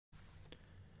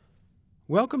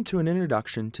Welcome to an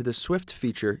introduction to the SWIFT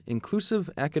feature, Inclusive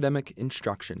Academic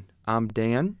Instruction. I'm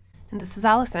Dan. And this is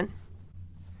Allison.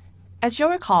 As you'll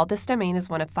recall, this domain is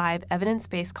one of 5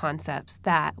 evidence-based concepts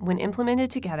that, when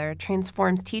implemented together,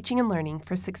 transforms teaching and learning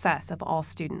for success of all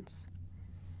students.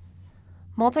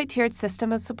 Multi-tiered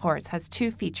system of supports has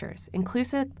 2 features,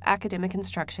 inclusive academic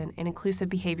instruction and inclusive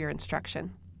behavior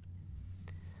instruction.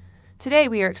 Today,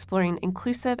 we are exploring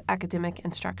inclusive academic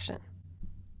instruction.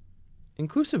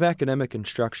 Inclusive academic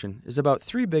instruction is about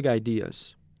 3 big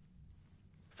ideas.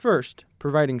 First,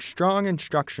 providing strong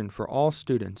instruction for all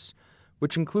students,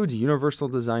 which includes universal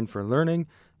design for learning,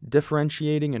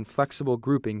 differentiating and flexible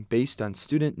grouping based on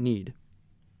student need.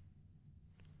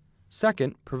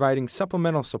 Second, providing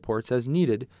supplemental supports as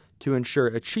needed to ensure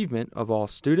achievement of all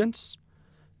students.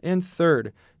 And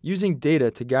third, using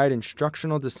data to guide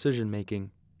instructional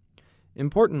decision-making.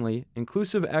 Importantly,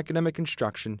 inclusive academic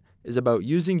instruction is about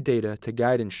using data to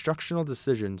guide instructional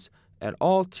decisions at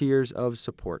all tiers of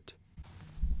support.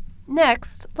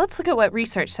 Next, let's look at what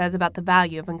research says about the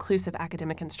value of inclusive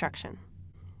academic instruction.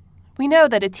 We know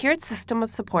that a tiered system of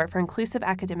support for inclusive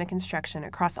academic instruction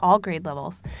across all grade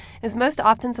levels is most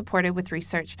often supported with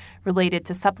research related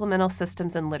to supplemental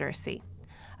systems and literacy.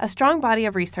 A strong body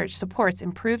of research supports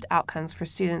improved outcomes for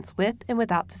students with and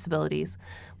without disabilities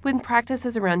when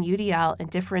practices around UDL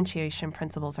and differentiation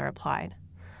principles are applied.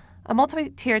 A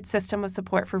multi-tiered system of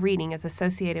support for reading is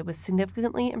associated with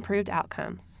significantly improved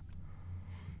outcomes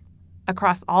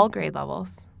across all grade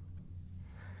levels.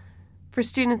 For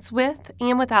students with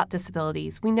and without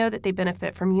disabilities, we know that they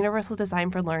benefit from universal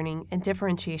design for learning and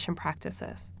differentiation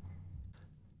practices.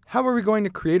 How are we going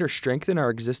to create or strengthen our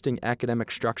existing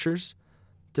academic structures?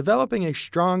 Developing a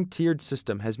strong tiered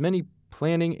system has many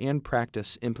planning and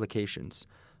practice implications.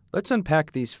 Let's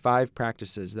unpack these 5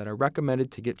 practices that are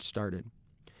recommended to get started.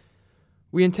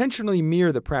 We intentionally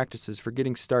mirror the practices for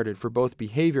getting started for both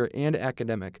behavior and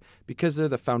academic because they're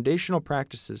the foundational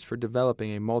practices for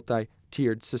developing a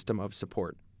multi-tiered system of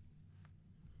support.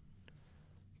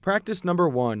 Practice number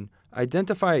 1,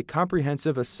 identify a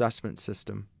comprehensive assessment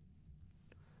system.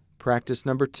 Practice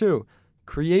number 2,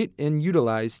 create and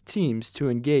utilize teams to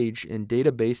engage in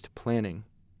data-based planning.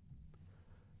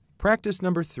 Practice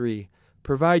number 3,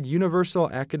 provide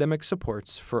universal academic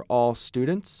supports for all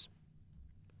students.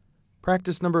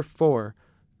 Practice number 4,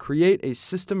 create a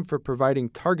system for providing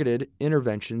targeted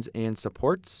interventions and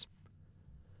supports.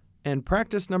 And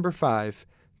practice number 5,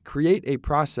 create a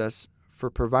process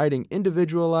for providing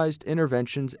individualized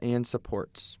interventions and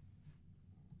supports.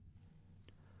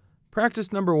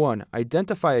 Practice number 1,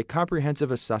 identify a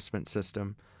comprehensive assessment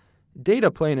system.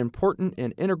 Data play an important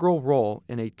and integral role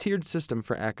in a tiered system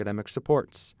for academic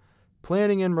supports.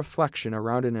 Planning and reflection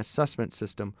around an assessment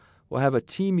system will have a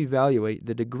team evaluate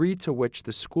the degree to which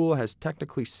the school has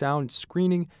technically sound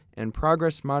screening and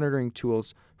progress monitoring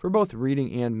tools for both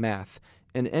reading and math,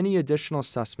 and any additional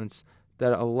assessments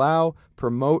that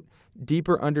promote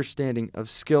deeper understanding of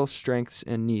skill strengths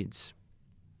and needs.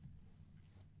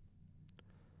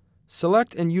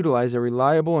 Select and utilize a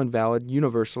reliable and valid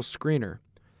universal screener.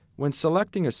 When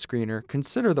selecting a screener,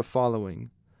 consider the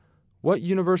following. What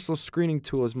universal screening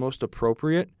tool is most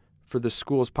appropriate for the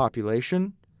school's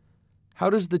population? How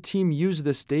does the team use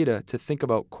this data to think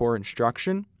about core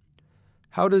instruction?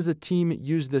 How does a team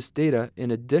use this data in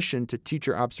addition to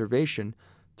teacher observation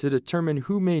to determine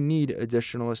who may need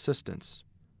additional assistance?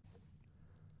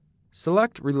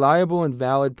 Select reliable and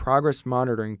valid progress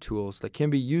monitoring tools that can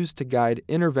be used to guide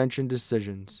intervention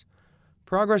decisions.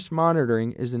 Progress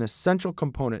monitoring is an essential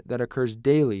component that occurs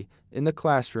daily in the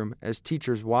classroom as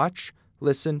teachers watch,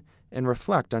 listen, and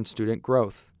reflect on student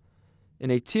growth. In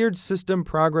a tiered system,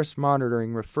 progress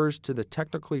monitoring refers to the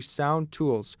technically sound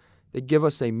tools that give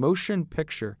us a motion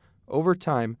picture over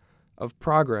time of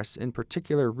progress in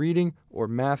particular reading or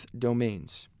math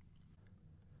domains.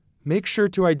 Make sure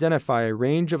to identify a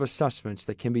range of assessments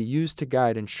that can be used to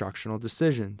guide instructional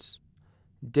decisions.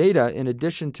 Data, in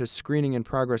addition to screening and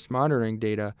progress monitoring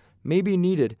data, may be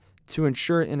needed to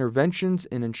ensure interventions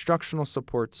and instructional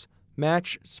supports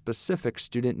match specific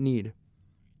student need.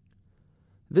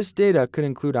 This data could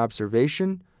include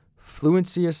observation,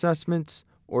 fluency assessments,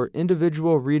 or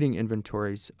individual reading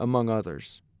inventories, among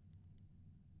others.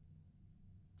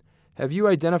 Have you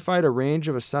identified a range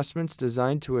of assessments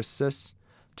designed to assess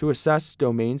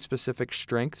domain-specific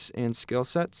strengths and skill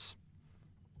sets?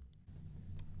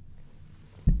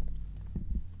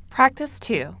 Practice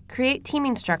 2. Create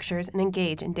teaming structures and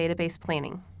engage in database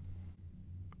planning.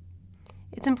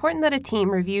 It's important that a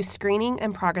team review screening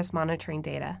and progress monitoring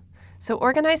data. So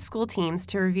organize school teams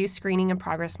to review screening and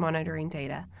progress monitoring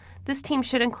data. This team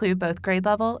should include both grade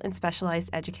level and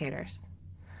specialized educators.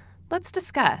 Let's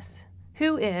discuss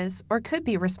who is or could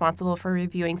be responsible for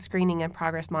reviewing screening and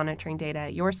progress monitoring data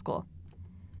at your school.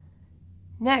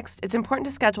 Next, it's important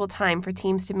to schedule time for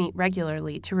teams to meet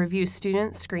regularly to review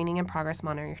student screening and progress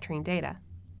monitoring data.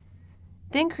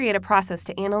 Then create a process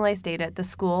to analyze data at the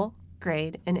school,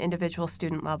 grade, and individual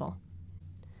student level.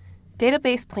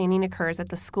 Database planning occurs at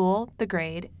the school, the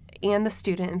grade, and the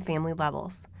student and family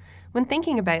levels. When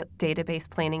thinking about database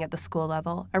planning at the school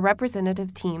level, a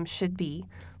representative team should be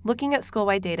looking at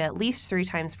school-wide data at least 3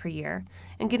 times per year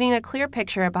and getting a clear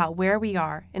picture about where we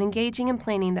are and engaging in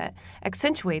planning that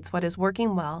accentuates what is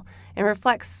working well and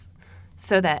reflects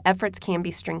so that efforts can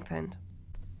be strengthened.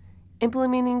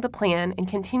 Implementing the plan and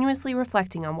continuously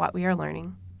reflecting on what we are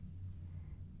learning.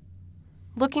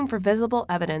 Looking for visible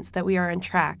evidence that we are on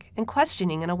track and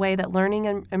questioning in a way that learning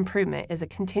and improvement is a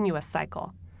continuous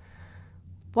cycle.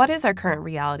 What is our current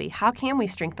reality? How can we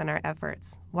strengthen our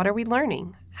efforts? What are we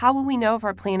learning? How will we know if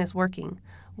our plan is working?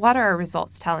 What are our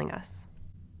results telling us?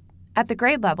 At the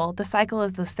grade level, the cycle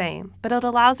is the same, but it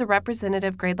allows a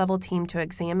representative grade level team to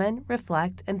examine,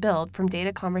 reflect, and build from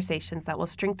data conversations that will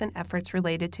strengthen efforts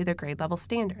related to their grade level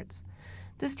standards.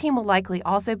 This team will likely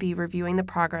also be reviewing the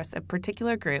progress of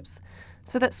particular groups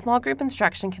so that small group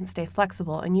instruction can stay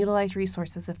flexible and utilize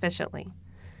resources efficiently.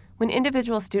 When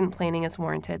individual student planning is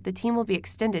warranted, the team will be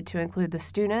extended to include the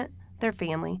student, their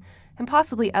family, and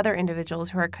possibly other individuals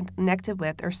who are connected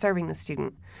with or serving the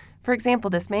student. For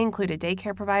example, this may include a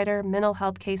daycare provider, mental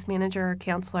health case manager,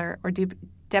 counselor, or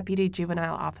deputy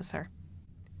juvenile officer.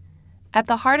 At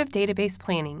the heart of database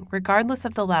planning, regardless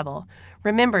of the level,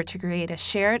 remember to create a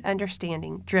shared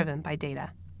understanding driven by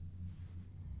data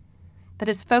that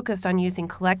is focused on using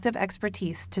collective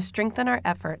expertise to strengthen our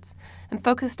efforts and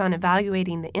focused on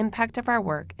evaluating the impact of our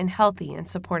work in healthy and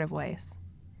supportive ways.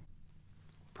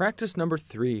 Practice number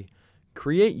 3,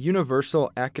 create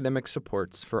universal academic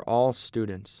supports for all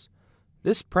students.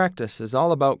 This practice is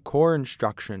all about core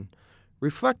instruction.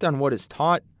 Reflect on what is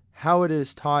taught, how it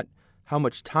is taught, how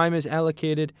much time is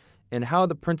allocated, and how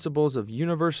the principles of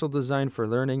universal design for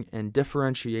learning and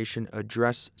differentiation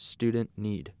address student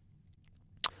need.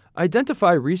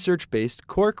 Identify research-based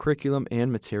core curriculum and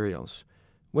materials.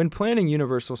 When planning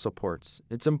universal supports,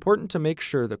 it's important to make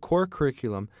sure the core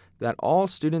curriculum that all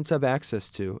students have access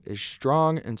to is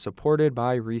strong and supported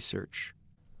by research.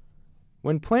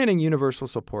 When planning universal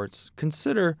supports,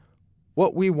 consider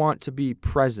what we want to be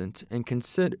present and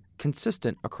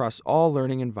consistent across all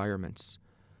learning environments.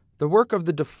 The work of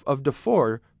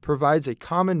DeFore provides a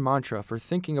common mantra for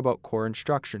thinking about core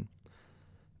instruction.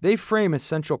 They frame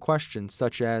essential questions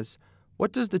such as,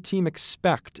 what does the team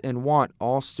expect and want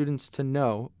all students to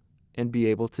know and be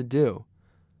able to do?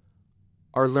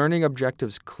 Are learning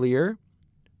objectives clear?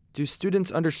 Do students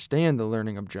understand the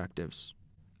learning objectives?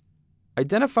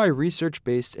 Identify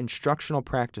research-based instructional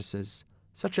practices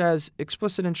such as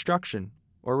explicit instruction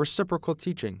or reciprocal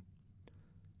teaching.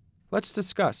 Let's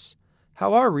discuss,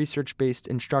 how are research-based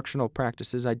instructional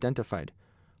practices identified?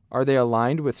 Are they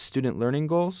aligned with student learning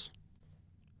goals?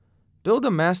 Build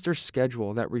a master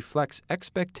schedule that reflects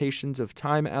expectations of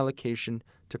time allocation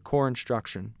to core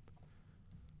instruction.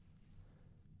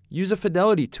 Use a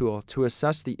fidelity tool to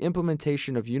assess the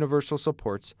implementation of universal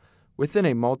supports within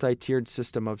a multi-tiered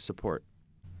system of support.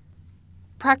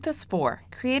 Practice 4.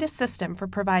 Create a system for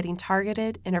providing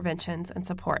targeted interventions and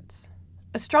supports.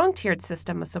 A strong tiered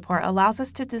system of support allows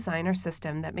us to design our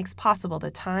system that makes possible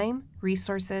the time,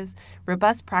 resources,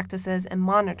 robust practices, and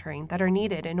monitoring that are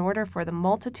needed in order for the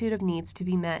multitude of needs to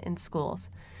be met in schools,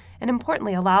 and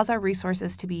importantly allows our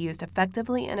resources to be used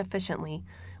effectively and efficiently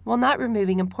while not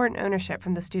removing important ownership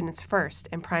from the student's first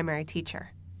and primary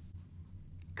teacher.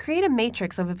 Create a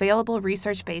matrix of available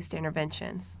research-based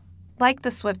interventions, like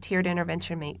the SWIFT tiered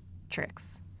intervention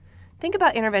matrix. Think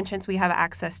about interventions we have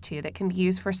access to that can be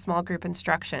used for small group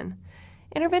instruction.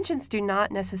 Interventions do not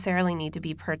necessarily need to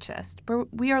be purchased,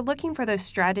 but we are looking for those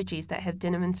strategies that have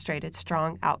demonstrated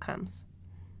strong outcomes.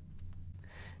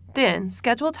 Then,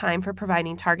 schedule time for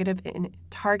providing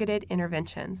targeted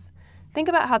interventions. Think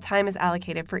about how time is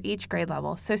allocated for each grade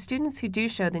level so students who do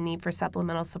show the need for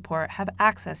supplemental support have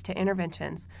access to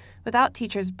interventions without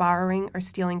teachers borrowing or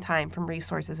stealing time from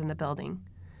resources in the building.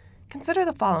 Consider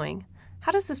the following.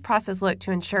 How does this process look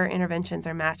to ensure interventions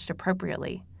are matched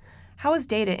appropriately? How is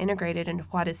data integrated into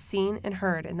what is seen and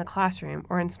heard in the classroom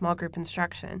or in small group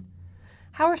instruction?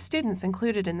 How are students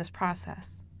included in this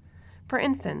process? For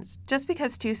instance, just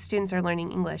because 2 students are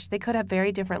learning English, they could have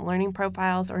very different learning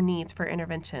profiles or needs for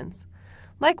interventions.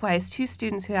 Likewise, 2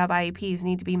 students who have IEPs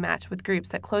need to be matched with groups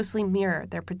that closely mirror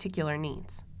their particular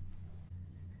needs.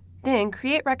 Then,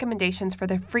 create recommendations for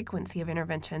the frequency of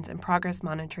interventions and progress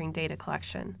monitoring data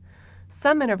collection.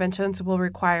 Some interventions will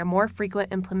require more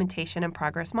frequent implementation and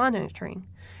progress monitoring.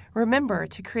 Remember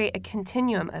to create a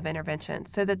continuum of intervention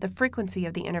so that the frequency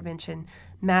of the intervention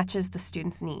matches the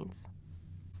student's needs.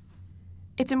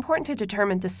 It's important to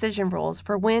determine decision rules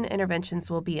for when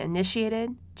interventions will be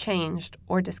initiated, changed,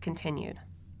 or discontinued.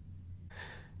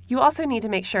 You also need to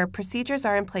make sure procedures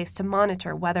are in place to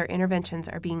monitor whether interventions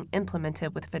are being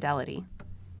implemented with fidelity.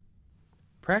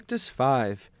 Practice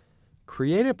 5.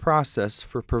 Create a process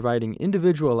for providing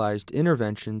individualized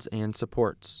interventions and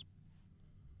supports.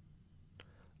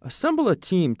 Assemble a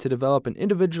team to develop an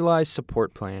individualized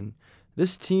support plan.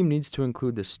 This team needs to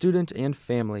include the student and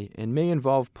family and may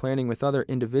involve planning with other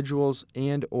individuals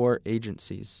and/or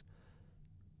agencies.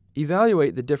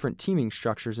 Evaluate the different teaming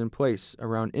structures in place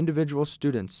around individual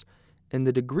students and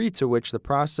the degree to which the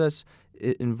process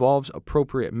involves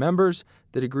appropriate members,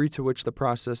 the degree to which the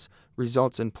process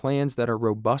results in plans that are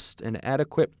robust and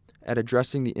adequate at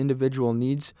addressing the individual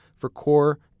needs for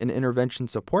core and intervention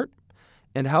support,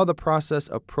 and how the process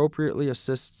appropriately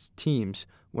assists teams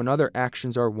when other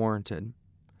actions are warranted.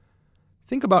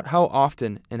 Think about how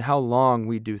often and how long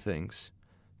we do things.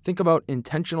 Think about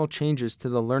intentional changes to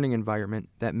the learning environment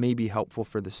that may be helpful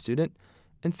for the student,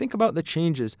 and think about the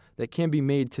changes that can be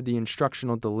made to the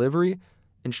instructional delivery,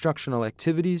 instructional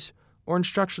activities, or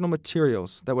instructional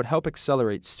materials that would help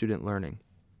accelerate student learning.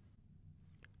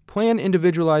 Plan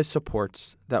individualized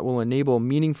supports that will enable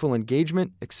meaningful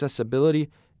engagement, accessibility,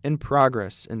 and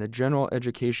progress in the general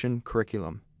education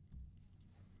curriculum.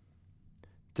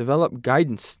 Develop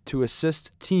guidance to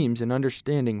assist teams in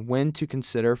understanding when to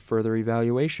consider further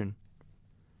evaluation.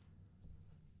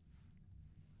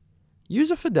 Use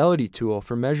a fidelity tool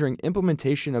for measuring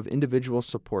implementation of individual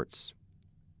supports.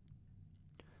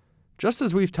 Just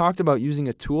as we've talked about using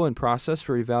a tool and process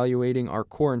for evaluating our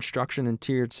core instruction and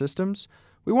tiered systems,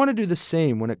 we want to do the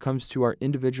same when it comes to our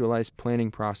individualized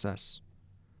planning process.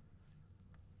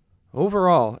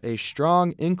 Overall, a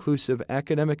strong, inclusive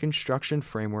academic instruction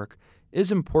framework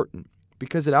is important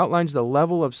because it outlines the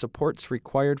level of supports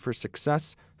required for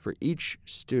success for each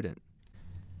student.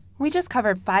 We just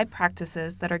covered 5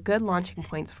 practices that are good launching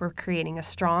points for creating a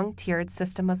strong, tiered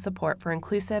system of support for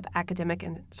inclusive academic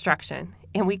instruction,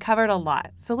 and we covered a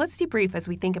lot, so let's debrief as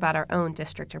we think about our own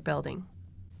district or building.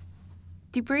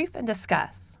 Debrief and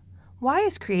discuss. Why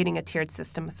is creating a tiered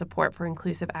system of support for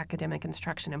inclusive academic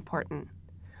instruction important?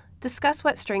 Discuss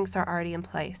what strengths are already in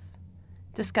place.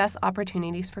 Discuss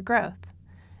opportunities for growth.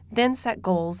 Then set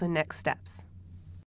goals and next steps.